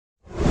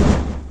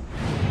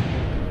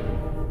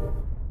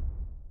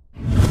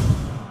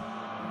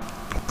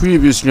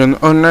Previously on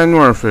Online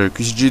Warfare,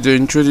 Chris Jeter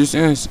introduced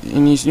us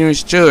in his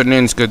newest show,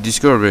 Lance got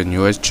discovered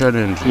newest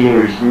challenge.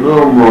 There is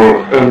no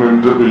more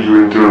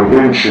MMW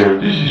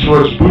intervention. This is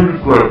what's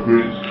bullcrap,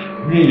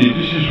 really,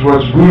 this is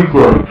what's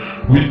bullcrap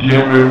with the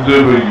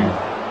MMW.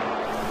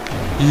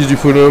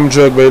 Beautiful home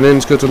jog by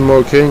Lance Scott on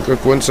Mark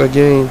Hancock once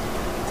again.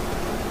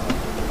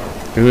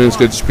 And Lance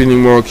Scott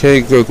spinning Mark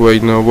Hancock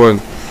right now.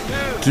 1,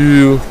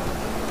 2,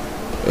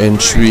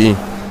 and 3.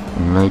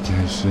 And like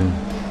I said,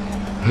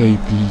 hey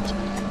Pete,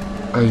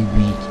 I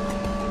beat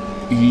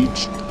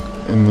each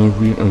and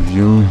every of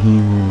your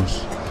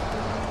heroes.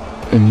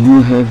 And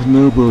you have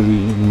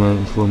nobody in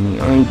mind for me.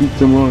 I beat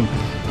them all.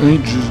 I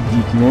just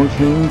beat Mark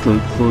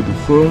Hancock for the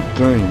 4th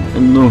time,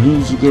 and now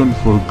he's gone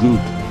for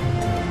good.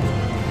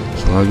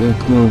 So I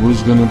don't know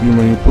who's gonna be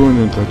my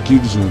opponent at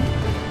Killzone.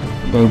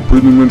 But I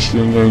pretty much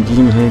think I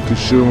didn't have to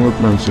show up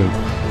myself,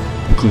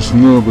 because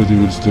nobody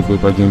will step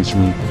up against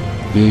me.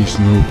 There's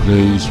no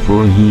place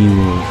for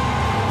heroes.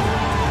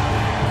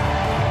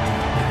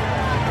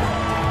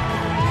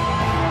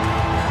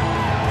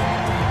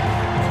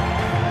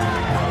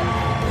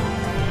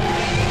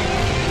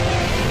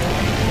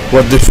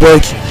 What the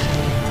fuck?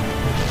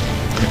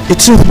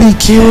 It's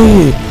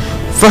FBK!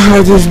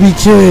 Fahad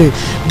FBK,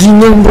 the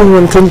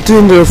 #1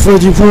 contender for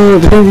the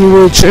World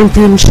Heavyweight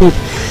Championship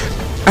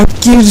at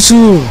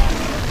Killzone,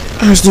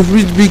 as the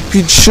Real Big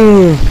Pete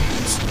show.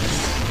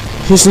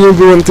 His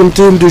 #1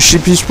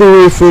 contendership is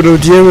powerful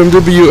of the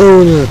MMW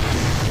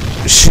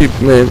ownership,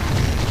 man.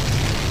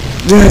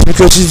 That's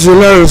because it's the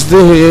last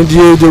day and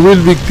the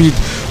Real Big Pete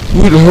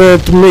will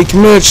have to make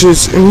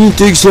matches, and he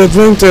takes the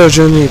advantage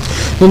on it.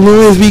 And now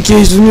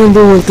FBK is the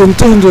 #1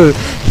 contender.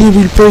 He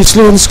will face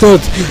Lance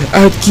Scott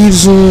at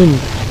Killzone.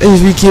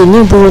 FBK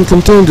 #1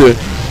 contender.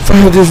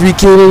 Fight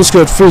FBK and Lance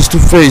Scott face to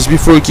face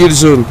before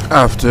Killzone.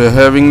 After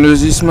having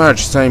lost this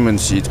match, Simon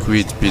Seed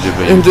quit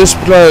PWP. And the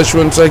splash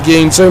once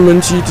again.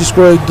 Simon Seed is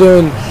quite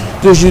done.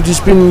 The duty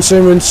spinning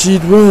Simon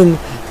Seed. 1,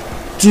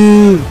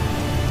 2,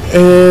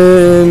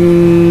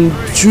 and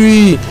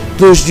 3.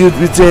 Those dude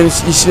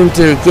retains his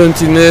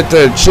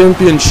Intercontinental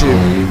Championship.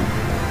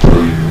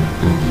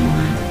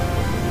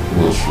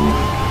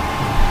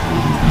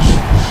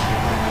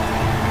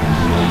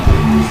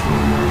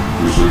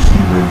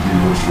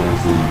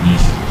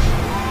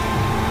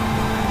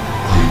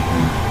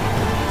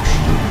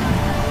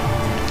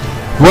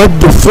 What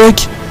the fuck?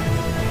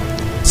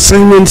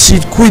 Simon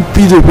Seed quit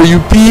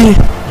PWP?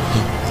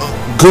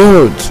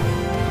 God.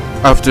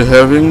 After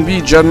having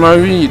beat John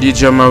Marie,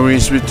 Lydia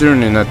Maurice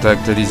returned and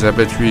attacked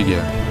Elizabeth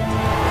Rieger.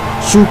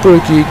 Super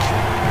kick,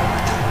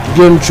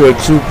 gun truck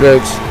suplex,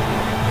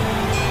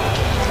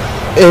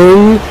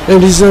 and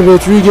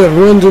Elizabeth Rieger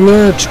won the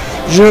match.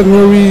 John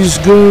Marie is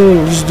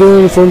gone, he's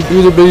done from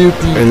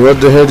PWP. And what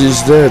the hell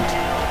is that?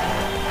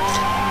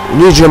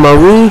 Lydia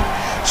Marie,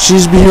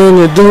 she's behind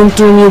it, don't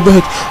turn your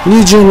back.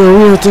 Lydia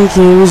Marie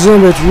attacking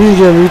Elizabeth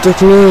Rieger with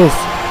a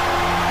knife.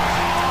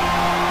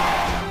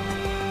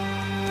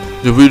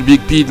 The Real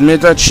Big Pete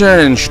made a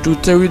challenge to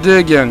Terry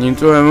Duggan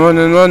into a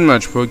 1-on-1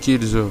 match for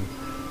Killzone.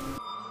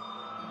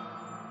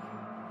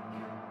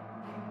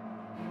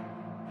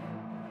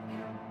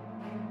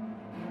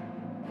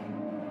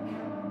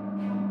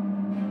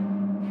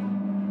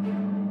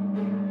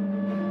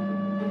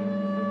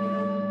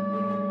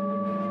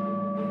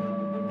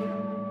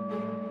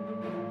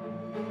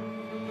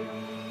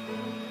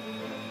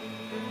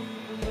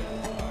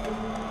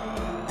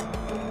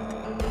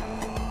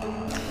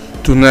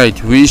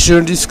 Tonight we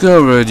shall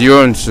discover the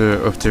answer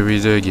of Terry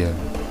Duggan,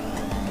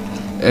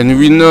 and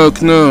we now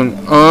know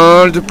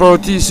all the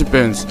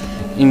participants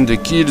in the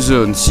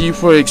Killzone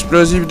C4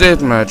 explosive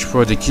deathmatch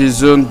for the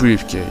Killzone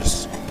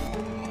briefcase.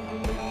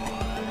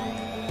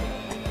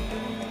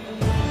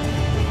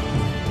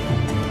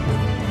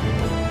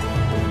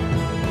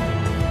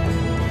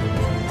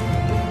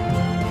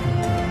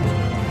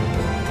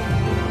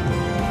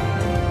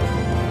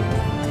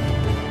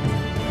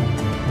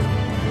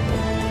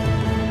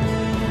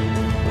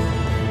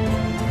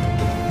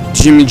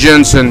 Jimmy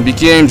Johnson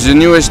became the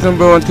newest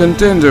 #1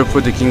 contender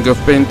for the King of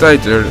Pain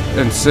title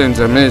and sent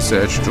a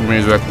message to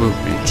Mirza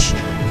Kupic.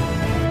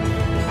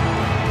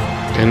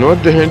 And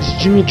what the hell is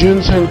Jimmy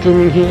Johnson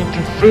coming here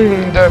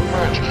interfering in that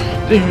match?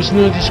 There is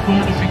no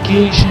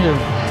disqualification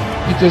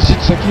because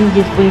it's a King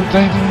of Pain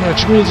title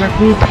match. Mirza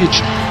Kupic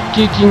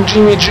kicking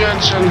Jimmy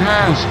Johnson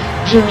has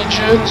Jimmy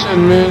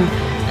Johnson, man,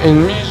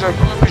 and Mirza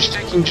Kupic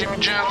taking Jimy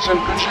Johnson,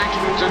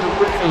 projecting into the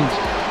brains.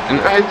 And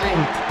I think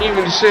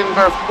even send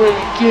back where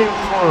he came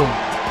from.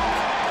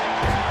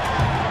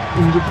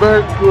 In the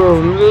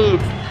background,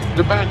 look,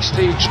 the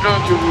backstage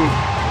locker room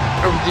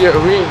of the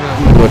arena.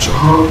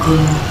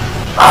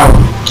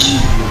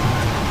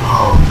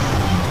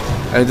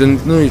 I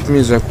don't know if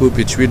Mirza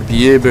Kupic will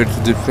be able to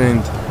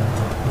defend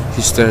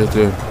his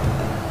title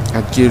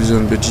at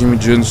Killzone, but Jimmy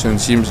Johnson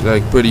seems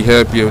like pretty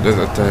happy of that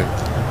attack.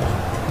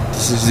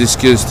 This is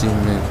disgusting,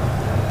 man.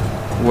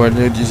 Well,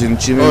 ladies and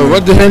gentlemen. Oh,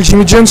 what the hell,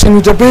 Jimmy Johnson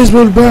with a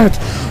baseball bat?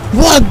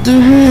 What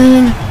the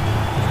hell?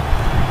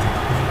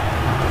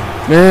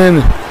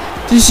 Man,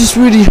 this is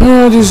really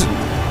hard.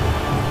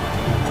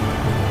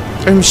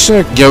 I'm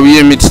shocked. Gary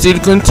Emmett still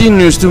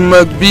continues to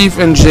mock Beef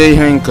and Jay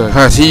Hancock,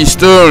 as he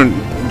stole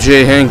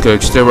Jay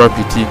Hancock's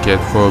therapy ticket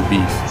for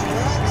Beef.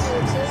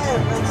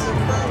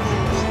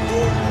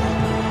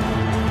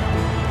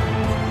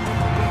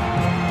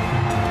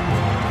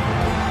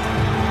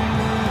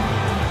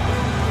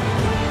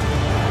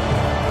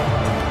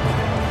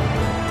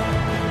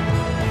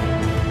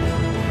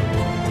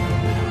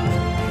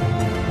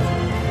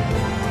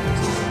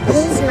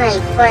 He's my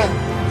friend,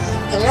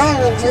 and I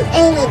will do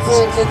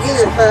anything to do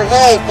for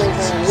helping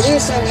him. You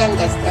should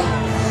understand.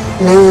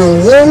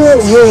 Man, you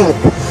need help.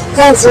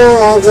 That's why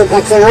I get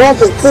a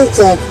therapy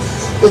ticket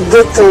with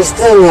Dr.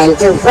 Stenman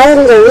to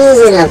find the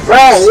reason of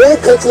why you're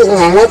taking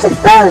a lot of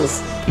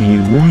pills.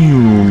 And why you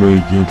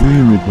make a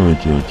payment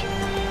like that?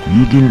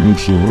 You didn't look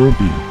so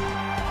happy.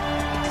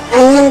 I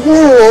don't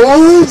know,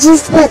 man. I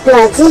just bought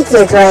my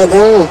ticket right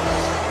there.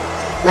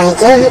 My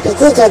therapy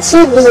ticket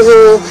should be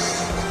here.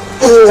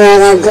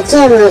 And the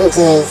camera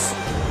case.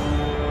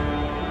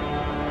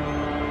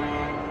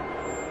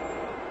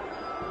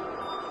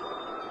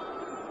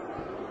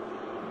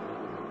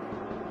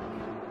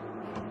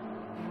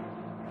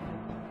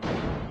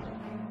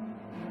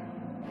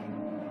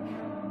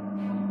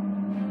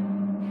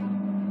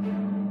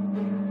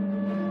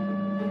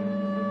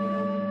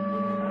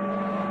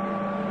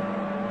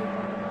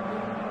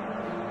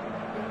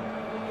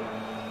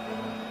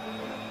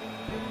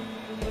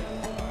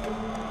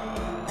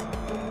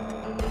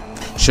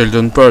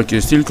 Sheldon Parker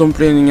is still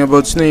complaining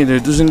about Snyder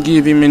doesn't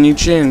give him any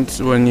chance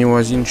when he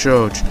was in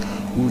charge.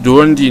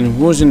 Dwayne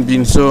wasn't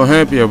been so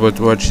happy about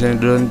what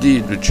Sheldon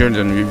did, but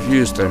Sheldon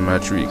refused a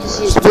match request.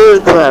 This is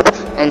bullcrap,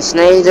 and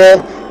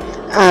Snyder,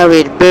 I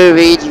will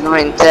bury your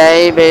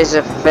entire base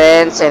of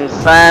fans and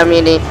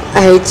family.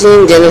 I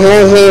think that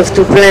I have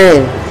to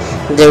plan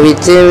the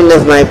return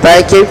of my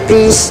Parker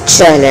Peace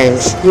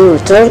Challenge. You're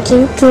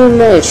talking too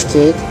much,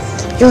 kid.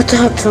 You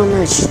talk too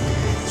much.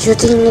 You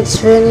think it's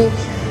funny?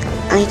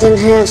 I don't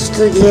have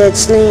to get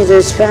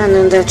Snyder's fan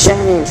on that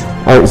challenge.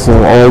 Also,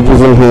 I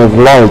didn't have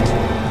liked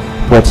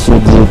what she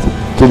did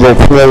to the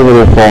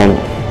Snyder fan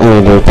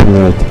earlier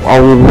tonight.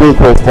 I will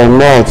request a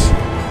match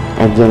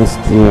against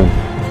you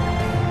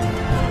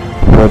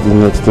for the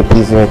next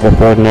episode of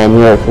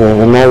Fortnite for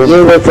another.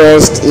 Your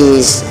request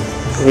is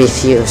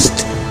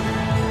refused.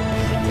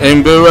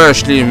 Amber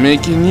Ashley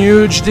making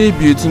huge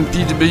debut in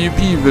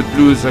PWP but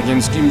lose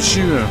against Kim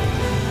Schur.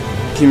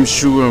 Kim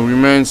Schur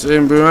reminds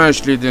Amber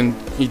Ashley that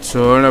it's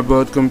all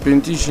about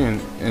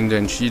competition and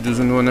then she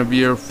doesn't want to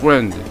be her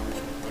friend.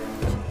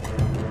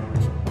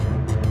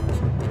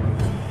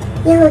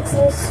 You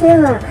Kim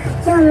Schur,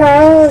 you're my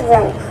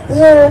idol.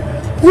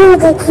 You're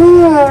the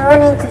key I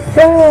wanted to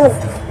freeze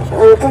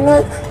and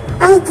connect.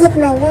 I did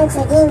my match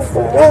against the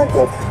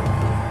United.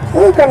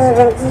 You could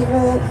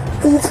even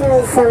teach me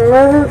some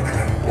moves.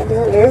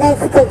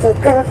 Let's take a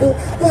coffee,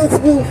 let's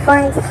be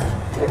friends.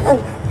 And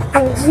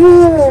I'm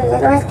dreaming it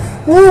was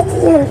not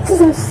your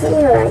Team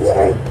Zero,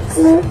 your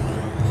Team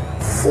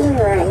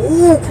Zero.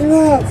 It's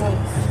not.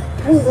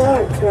 We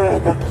aren't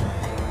not.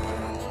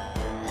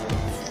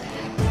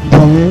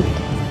 Dad,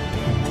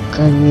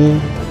 can we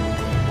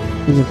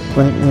be with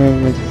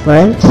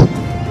friends?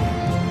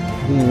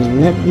 We will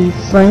not be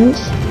friends.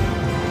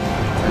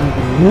 I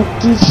will not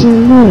teach you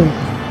more.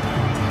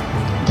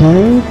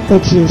 Don't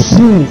put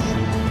yourself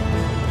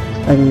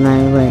on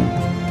my way.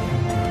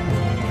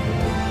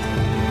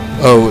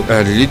 Oh,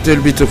 a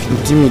little bit of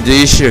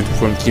intimidation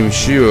from Kim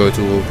Schur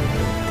to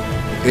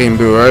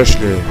Amber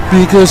Ashley.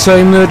 Because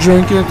I'm not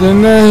drunk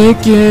and I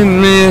can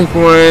make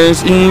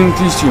waves in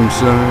this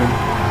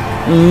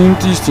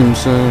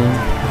Simpson.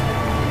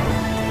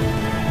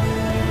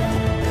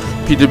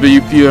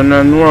 PWP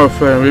Online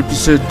Warfare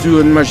Episode 2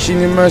 on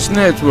Machinima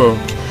Network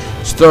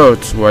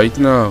starts right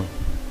now.